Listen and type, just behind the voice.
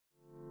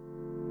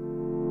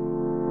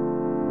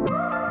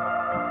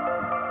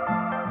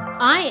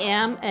I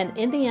am an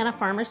Indiana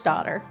farmer's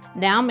daughter,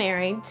 now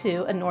married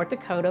to a North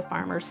Dakota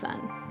farmer's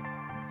son.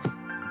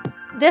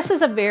 This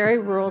is a very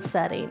rural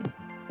setting.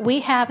 We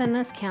have in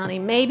this county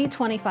maybe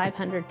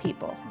 2,500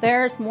 people.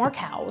 There's more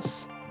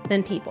cows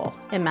than people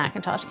in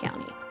McIntosh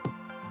County.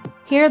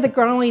 Here the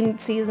growing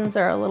seasons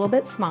are a little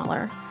bit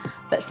smaller,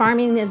 but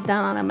farming is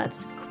done on a much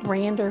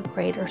grander,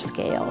 greater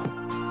scale.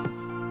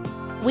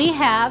 We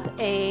have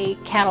a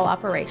cattle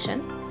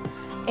operation,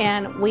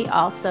 and we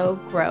also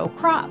grow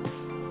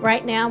crops.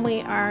 Right now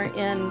we are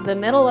in the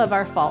middle of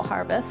our fall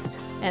harvest,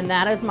 and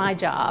that is my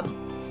job,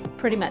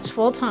 pretty much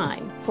full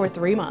time for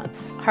 3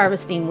 months,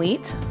 harvesting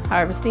wheat,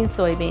 harvesting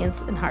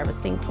soybeans, and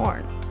harvesting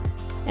corn.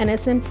 And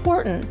it's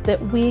important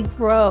that we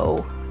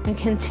grow and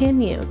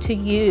continue to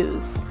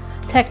use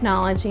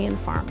technology in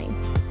farming.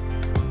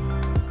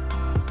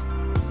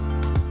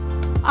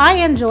 I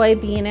enjoy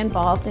being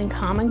involved in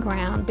Common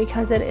Ground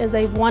because it is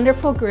a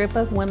wonderful group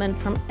of women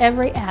from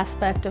every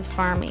aspect of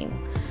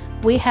farming.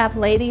 We have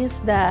ladies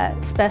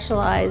that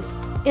specialize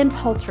in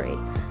poultry,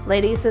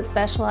 ladies that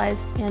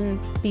specialize in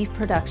beef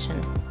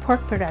production,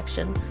 pork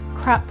production,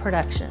 crop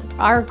production.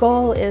 Our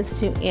goal is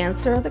to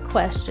answer the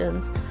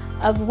questions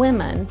of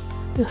women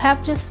who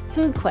have just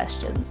food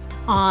questions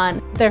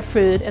on their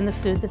food and the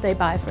food that they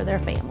buy for their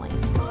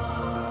families.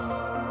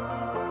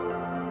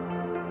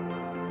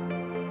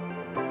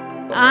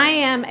 I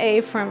am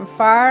a from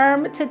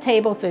farm to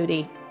table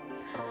foodie.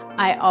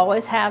 I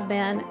always have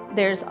been.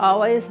 There's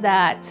always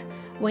that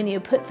when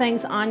you put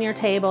things on your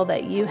table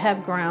that you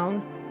have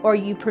grown, or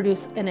you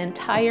produce an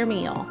entire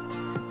meal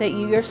that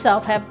you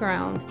yourself have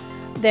grown,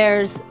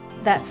 there's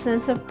that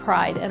sense of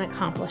pride and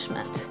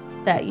accomplishment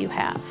that you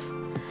have.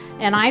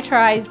 And I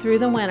tried through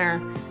the winter,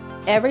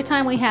 every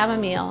time we have a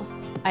meal,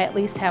 I at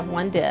least have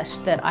one dish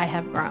that I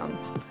have grown.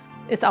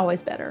 It's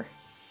always better.